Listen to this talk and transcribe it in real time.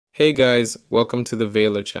Hey guys, welcome to the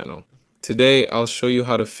Veiler channel. Today I'll show you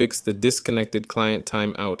how to fix the disconnected client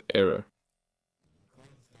timeout error.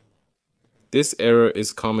 This error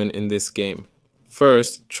is common in this game.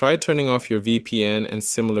 First, try turning off your VPN and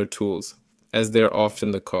similar tools, as they're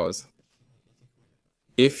often the cause.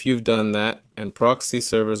 If you've done that and proxy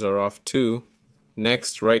servers are off too,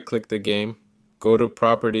 next right-click the game, go to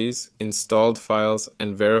Properties, Installed Files,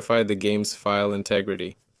 and verify the game's file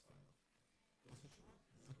integrity.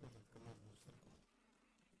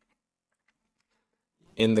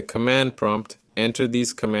 In the command prompt, enter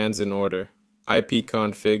these commands in order.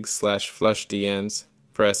 ipconfig/flushdns,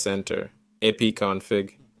 press enter.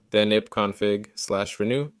 ipconfig, then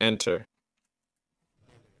ipconfig/renew, enter.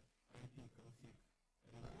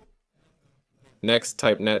 Next,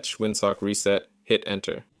 type net winsock reset, hit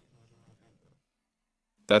enter.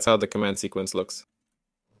 That's how the command sequence looks.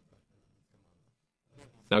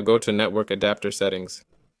 Now go to network adapter settings.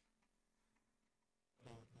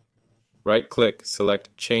 Right-click,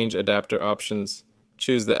 select Change Adapter Options,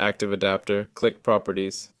 choose the active adapter, click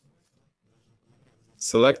Properties.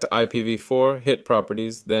 Select IPv4, hit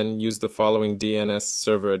Properties, then use the following DNS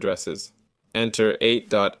server addresses. Enter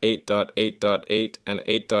 8.8.8.8 and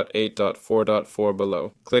 8.8.4.4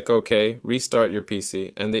 below. Click OK, restart your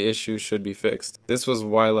PC, and the issue should be fixed. This was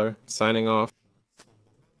Weiler, signing off.